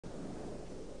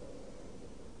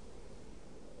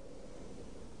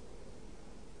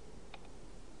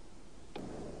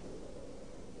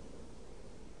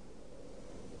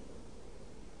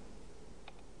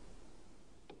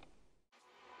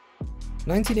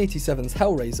1987's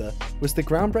Hellraiser was the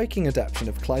groundbreaking adaptation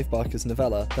of Clive Barker's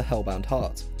novella The Hellbound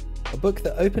Heart, a book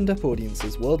that opened up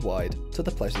audiences worldwide to the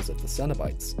pleasures of the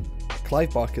Cenobites,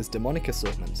 Clive Barker's demonic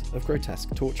assortment of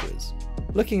grotesque torturers.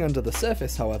 Looking under the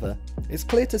surface, however, it's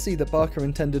clear to see that Barker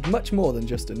intended much more than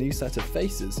just a new set of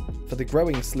faces for the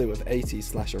growing slew of 80s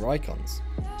slasher icons.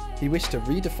 He wished to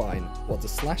redefine what the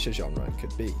slasher genre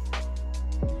could be.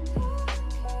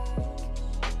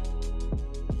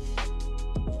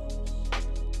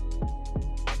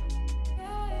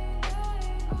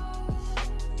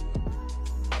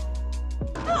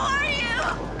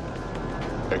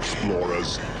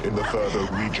 Explorers in the further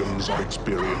regions of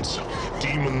experience,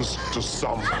 demons to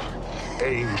some,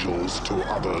 angels to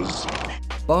others.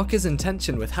 Barker's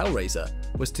intention with Hellraiser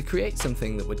was to create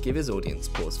something that would give his audience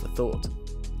pause for thought,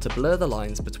 to blur the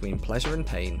lines between pleasure and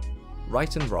pain,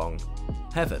 right and wrong,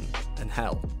 heaven and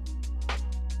hell.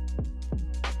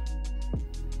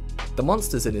 The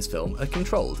monsters in his film are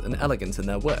controlled and elegant in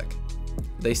their work.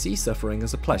 They see suffering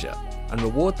as a pleasure, and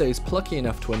reward those plucky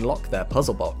enough to unlock their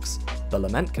puzzle box, the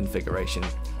lament configuration,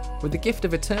 with the gift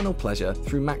of eternal pleasure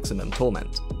through maximum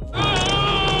torment.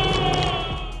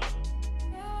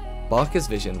 Barker's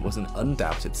vision was an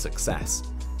undoubted success.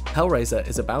 Hellraiser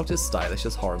is about as stylish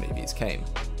as horror movies came,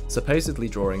 supposedly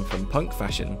drawing from punk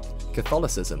fashion,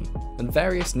 Catholicism, and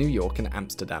various New York and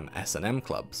Amsterdam S&M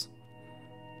clubs.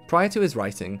 Prior to his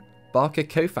writing, Barker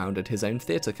co-founded his own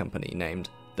theatre company named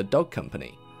The Dog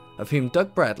Company, of whom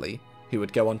Doug Bradley, who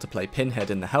would go on to play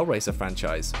Pinhead in the Hellraiser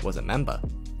franchise, was a member.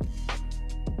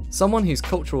 Someone whose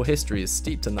cultural history is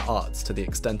steeped in the arts to the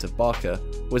extent of Barker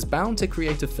was bound to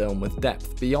create a film with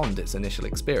depth beyond its initial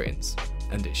experience,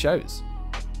 and it shows.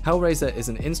 Hellraiser is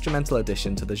an instrumental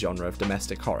addition to the genre of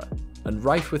domestic horror, and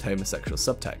rife with homosexual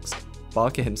subtext,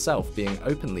 Barker himself being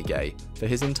openly gay for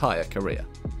his entire career.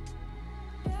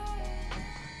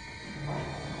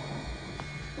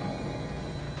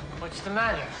 What's the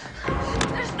matter?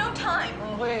 There's no time.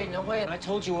 Oh, no, wait. I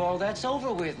told you all that's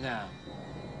over with now.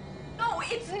 No,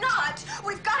 it's not.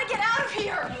 We've got to get out of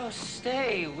here. Oh,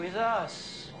 stay with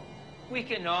us. We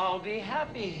can all be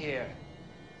happy here.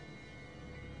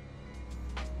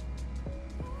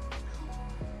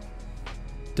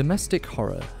 Domestic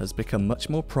horror has become much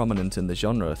more prominent in the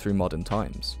genre through modern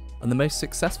times, and the most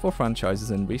successful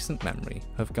franchises in recent memory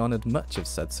have garnered much of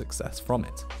said success from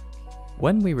it.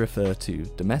 When we refer to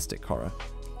domestic horror,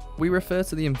 we refer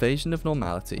to the invasion of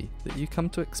normality that you come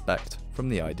to expect from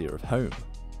the idea of home,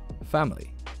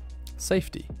 family,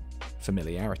 safety,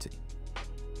 familiarity.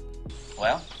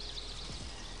 Well,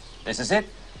 this is it.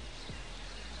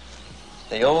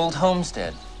 The old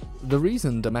homestead. The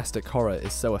reason domestic horror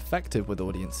is so effective with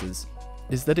audiences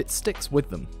is that it sticks with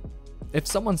them. If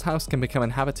someone's house can become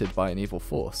inhabited by an evil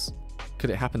force, could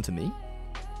it happen to me?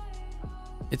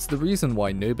 It's the reason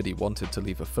why nobody wanted to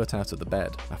leave a foot out of the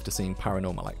bed after seeing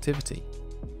Paranormal Activity,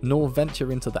 nor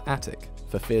venture into the attic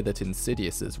for fear that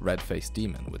Insidious's red-faced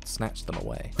demon would snatch them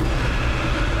away.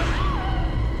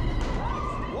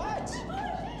 What?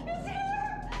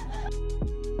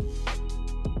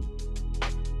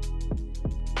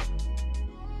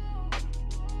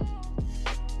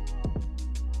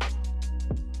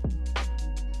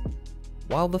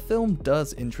 While the film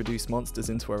does introduce monsters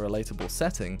into a relatable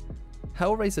setting,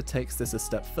 Hellraiser takes this a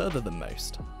step further than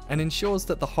most, and ensures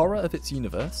that the horror of its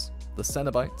universe, the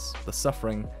Cenobites, the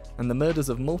suffering, and the murders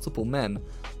of multiple men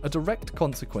are direct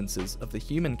consequences of the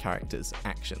human characters'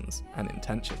 actions and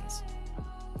intentions.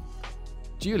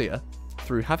 Julia,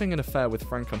 through having an affair with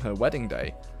Frank on her wedding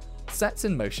day, sets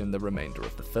in motion the remainder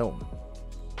of the film.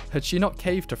 Had she not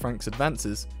caved to Frank's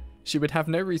advances, she would have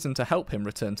no reason to help him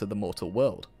return to the mortal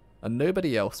world, and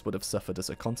nobody else would have suffered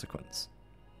as a consequence.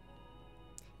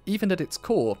 Even at its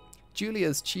core,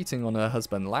 Julia's cheating on her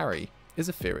husband Larry is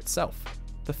a fear itself,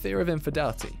 the fear of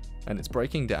infidelity and its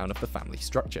breaking down of the family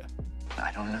structure.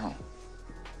 I don't know.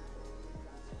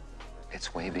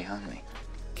 It's way beyond me.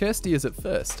 Kirsty is at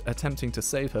first attempting to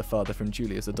save her father from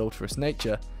Julia's adulterous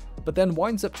nature, but then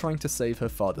winds up trying to save her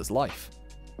father's life,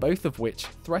 both of which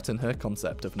threaten her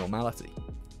concept of normality.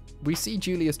 We see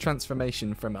Julia's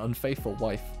transformation from unfaithful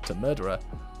wife to murderer,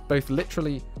 both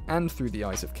literally and through the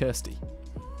eyes of Kirsty.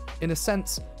 In a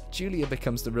sense, Julia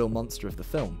becomes the real monster of the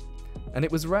film, and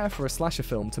it was rare for a slasher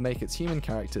film to make its human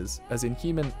characters as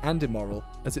inhuman and immoral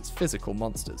as its physical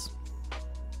monsters.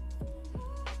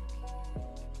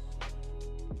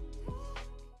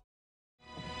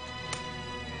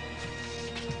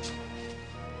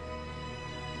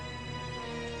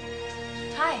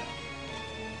 Hi.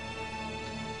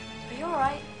 Are you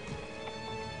alright?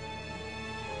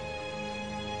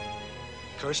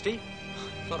 Kirsty?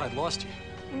 Thought I'd lost you.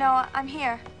 No, I'm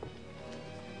here.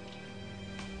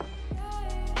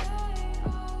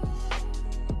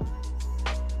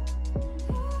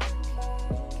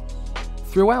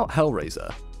 Throughout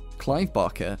Hellraiser, Clive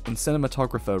Barker and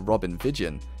cinematographer Robin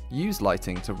Vigeon use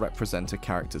lighting to represent a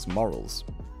character's morals.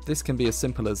 This can be as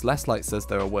simple as less light says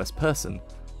they're a worse person,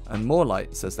 and more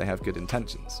light says they have good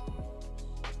intentions.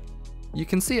 You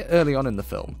can see it early on in the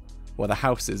film, where the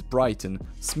house is bright and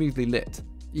smoothly lit,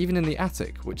 even in the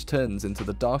attic, which turns into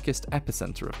the darkest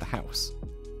epicenter of the house.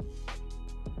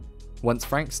 Once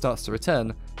Frank starts to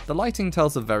return, the lighting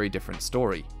tells a very different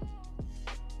story.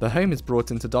 The home is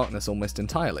brought into darkness almost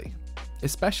entirely,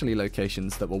 especially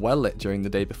locations that were well lit during the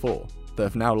day before, that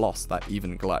have now lost that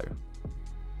even glow.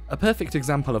 A perfect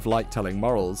example of light telling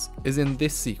morals is in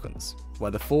this sequence, where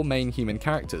the four main human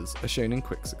characters are shown in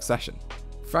quick succession.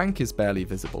 Frank is barely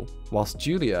visible, whilst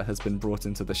Julia has been brought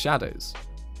into the shadows,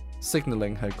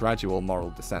 signalling her gradual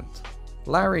moral descent.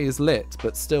 Larry is lit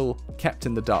but still kept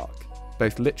in the dark,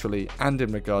 both literally and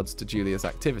in regards to Julia's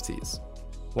activities,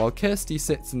 while Kirsty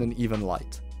sits in an even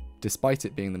light, despite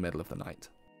it being the middle of the night.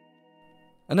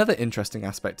 Another interesting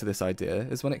aspect to this idea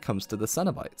is when it comes to the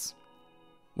Cenobites.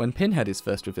 When Pinhead is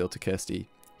first revealed to Kirsty,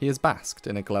 he is basked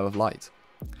in a glow of light.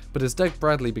 But as Doug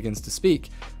Bradley begins to speak,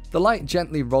 the light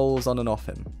gently rolls on and off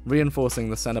him, reinforcing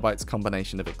the Cenobites'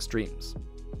 combination of extremes.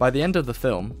 By the end of the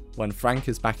film, when Frank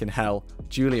is back in hell,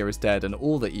 Julia is dead and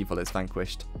all the evil is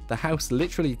vanquished, the house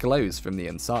literally glows from the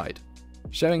inside,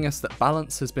 showing us that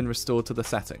balance has been restored to the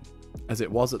setting, as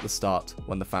it was at the start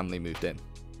when the family moved in.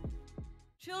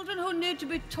 Children who need to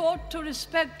be taught to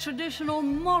respect traditional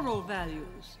moral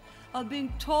values are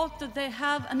being taught that they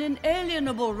have an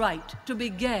inalienable right to be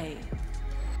gay.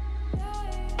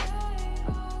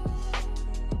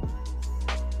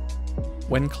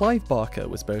 When Clive Barker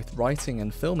was both writing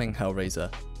and filming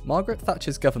Hellraiser, Margaret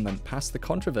Thatcher's government passed the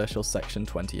controversial Section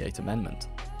 28 amendment,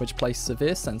 which placed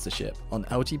severe censorship on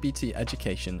LGBT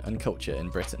education and culture in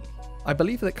Britain. I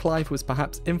believe that Clive was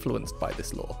perhaps influenced by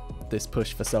this law, this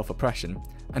push for self-oppression,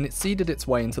 and it seeded its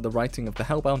way into the writing of The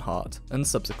Hellbound Heart and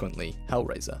subsequently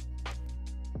Hellraiser.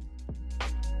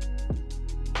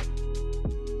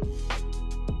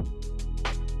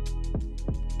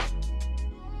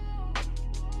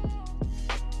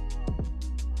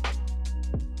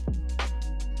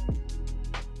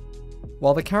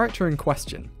 While the character in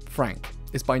question, Frank,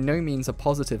 is by no means a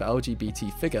positive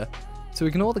LGBT figure, to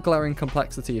ignore the glaring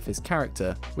complexity of his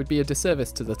character would be a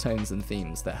disservice to the tones and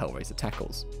themes that Hellraiser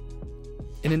tackles.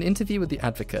 In an interview with The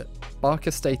Advocate,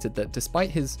 Barker stated that despite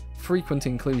his frequent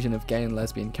inclusion of gay and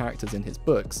lesbian characters in his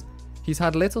books, he's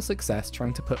had little success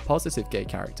trying to put positive gay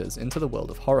characters into the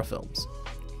world of horror films.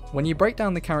 When you break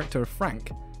down the character of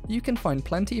Frank, you can find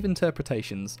plenty of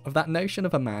interpretations of that notion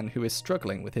of a man who is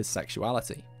struggling with his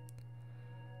sexuality.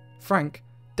 Frank,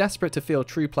 desperate to feel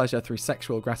true pleasure through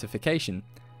sexual gratification,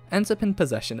 ends up in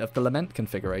possession of the lament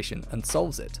configuration and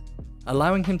solves it,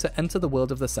 allowing him to enter the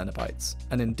world of the Cenobites,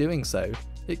 and in doing so,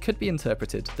 it could be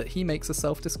interpreted that he makes a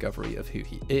self-discovery of who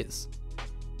he is.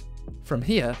 From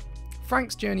here,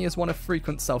 Frank's journey is one of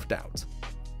frequent self-doubt.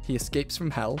 He escapes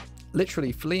from hell,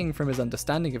 literally fleeing from his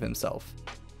understanding of himself.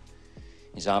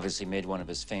 He's obviously made one of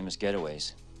his famous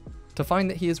getaways. To find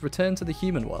that he has returned to the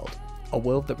human world, a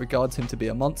world that regards him to be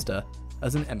a monster,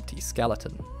 as an empty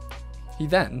skeleton. He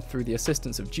then, through the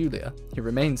assistance of Julia, who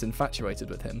remains infatuated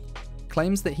with him,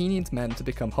 claims that he needs men to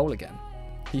become whole again.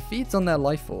 He feeds on their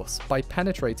life force by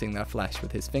penetrating their flesh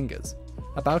with his fingers,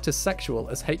 about as sexual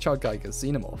as H.R. Geiger's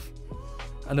xenomorph,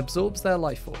 and absorbs their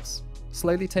life force,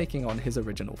 slowly taking on his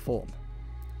original form.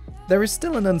 There is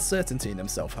still an uncertainty in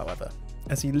himself, however,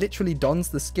 as he literally dons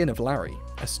the skin of Larry,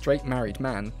 a straight married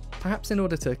man, perhaps in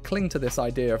order to cling to this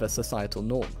idea of a societal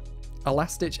norm, a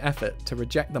last-ditch effort to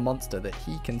reject the monster that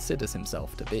he considers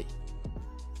himself to be.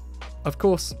 Of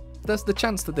course, there's the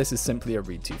chance that this is simply a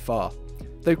read too far,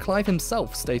 though Clive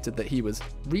himself stated that he was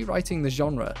rewriting the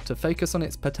genre to focus on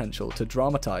its potential to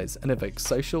dramatise and evoke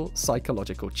social,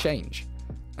 psychological change,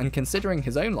 and considering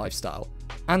his own lifestyle,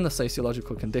 and the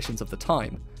sociological conditions of the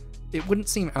time, it wouldn't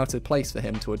seem out of place for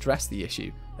him to address the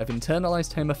issue of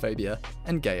internalised homophobia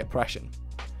and gay oppression.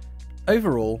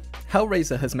 Overall,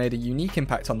 Hellraiser has made a unique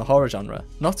impact on the horror genre,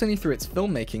 not only through its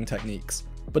filmmaking techniques,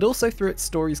 but also through its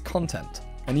story's content,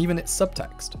 and even its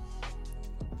subtext.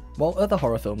 While other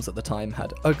horror films at the time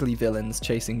had ugly villains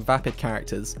chasing vapid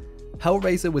characters,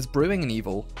 Hellraiser was brewing an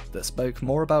evil that spoke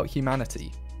more about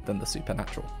humanity than the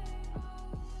supernatural.